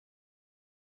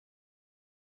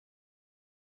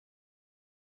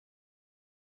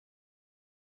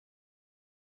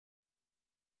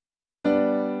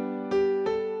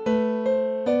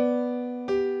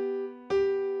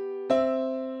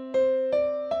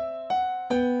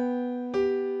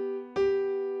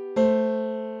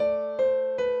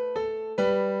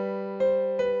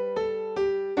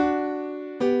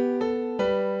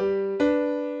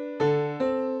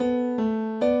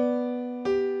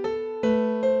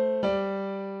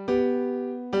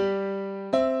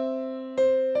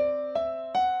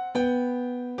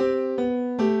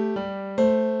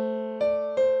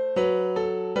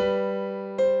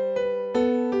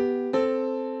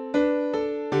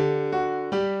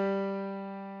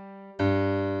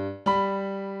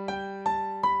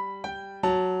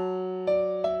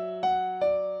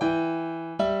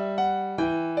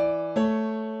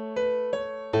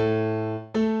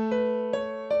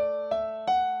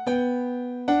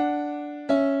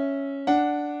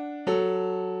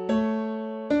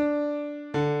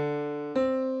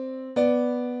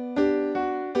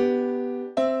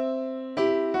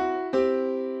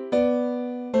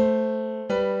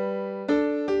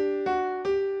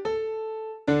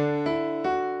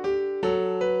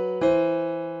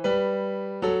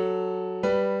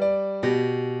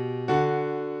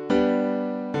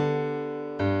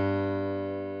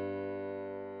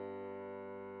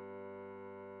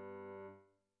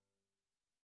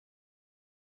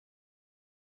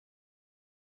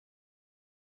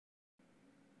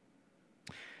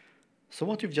So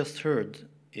what you've just heard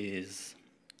is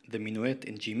the Minuet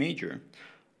in G major,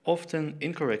 often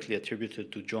incorrectly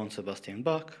attributed to Johann Sebastian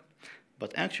Bach,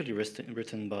 but actually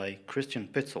written by Christian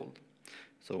Petzold.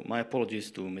 So my apologies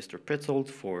to Mr. Petzold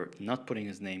for not putting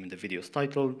his name in the video's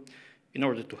title in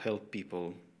order to help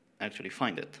people actually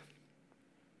find it.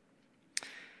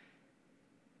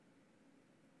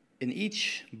 In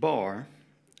each bar,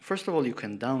 first of all, you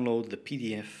can download the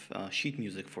PDF sheet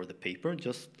music for the paper.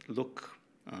 Just look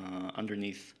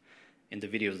underneath in the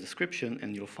video's description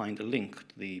and you'll find a link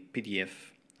to the PDF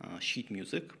sheet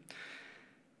music.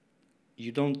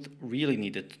 You don't really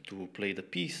need it to play the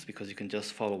piece because you can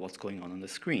just follow what's going on the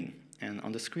screen. And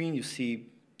on the screen you see,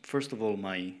 first of all,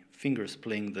 my fingers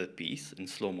playing the piece in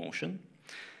slow motion.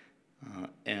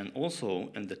 And also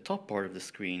in the top part of the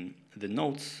screen, the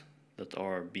notes that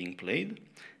are being played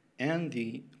and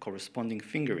the corresponding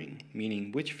fingering,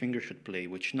 meaning which finger should play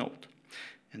which note.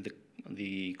 And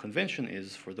the convention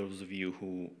is, for those of you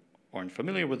who aren't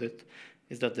familiar with it,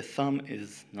 is that the thumb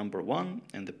is number 1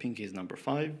 and the pinky is number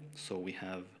 5. So we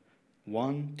have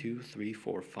 1, 2, 3,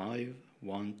 4, 5,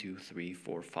 1, 2, 3,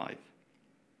 4, 5.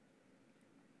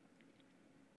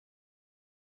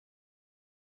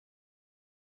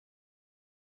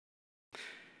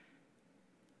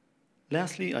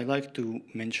 Lastly, I like to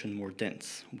mention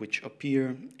mordents, which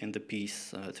appear in the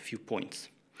piece at a few points.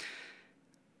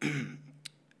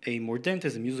 A mordent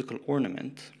is a musical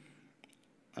ornament,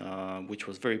 which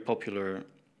was very popular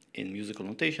in musical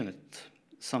notation at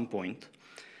some point.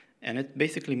 And it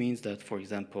basically means that, for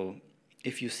example,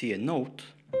 if you see a note,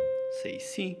 say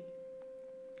C,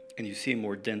 and you see a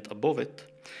mordent above it,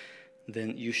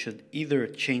 then you should either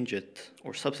change it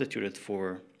or substitute it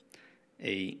for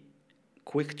a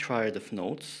quick triad of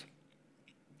notes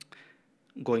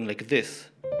going like this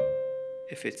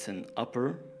if it's an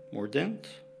upper mordent,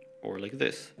 or like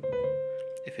this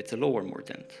if it's a lower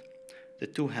mordent. The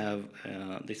two have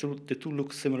the two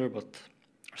look similar but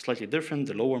are slightly different.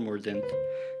 The lower mordent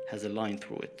has a line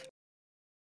through it.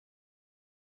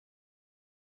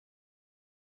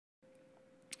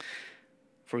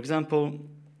 For example,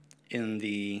 in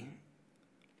the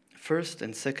first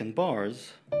and second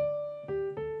bars,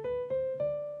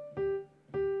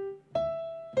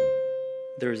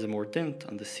 there is a mordent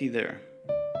on the C there.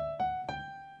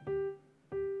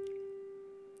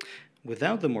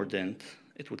 Without the mordent,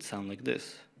 it would sound like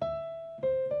this.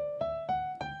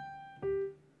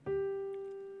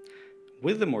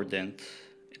 With the mordent,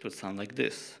 it would sound like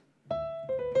this.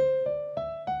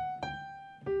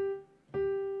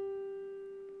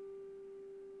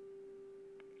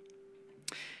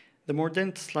 The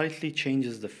mordent slightly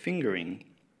changes the fingering,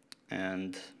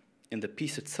 and in the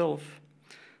piece itself,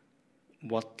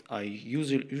 what I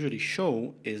usually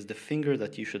show is the finger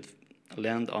that you should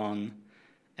land on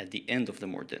at the end of the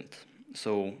mordent.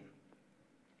 So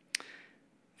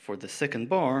for the second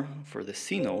bar, for the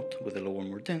C note with the lower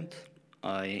mordent,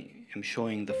 I am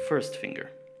showing the first finger.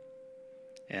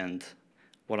 And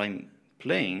what I'm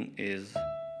playing is...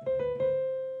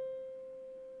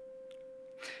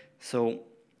 So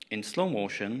in slow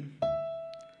motion,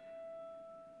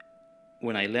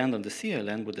 when I land on the C, I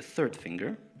land with the third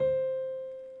finger,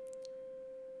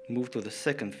 move to the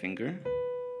second finger,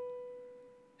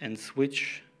 and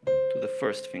switch to the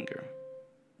first finger.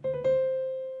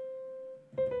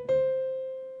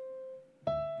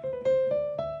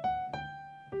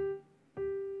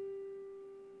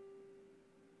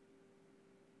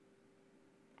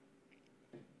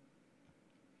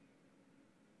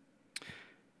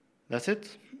 That's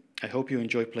it. I hope you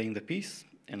enjoy playing the piece,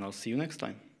 and I'll see you next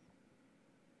time.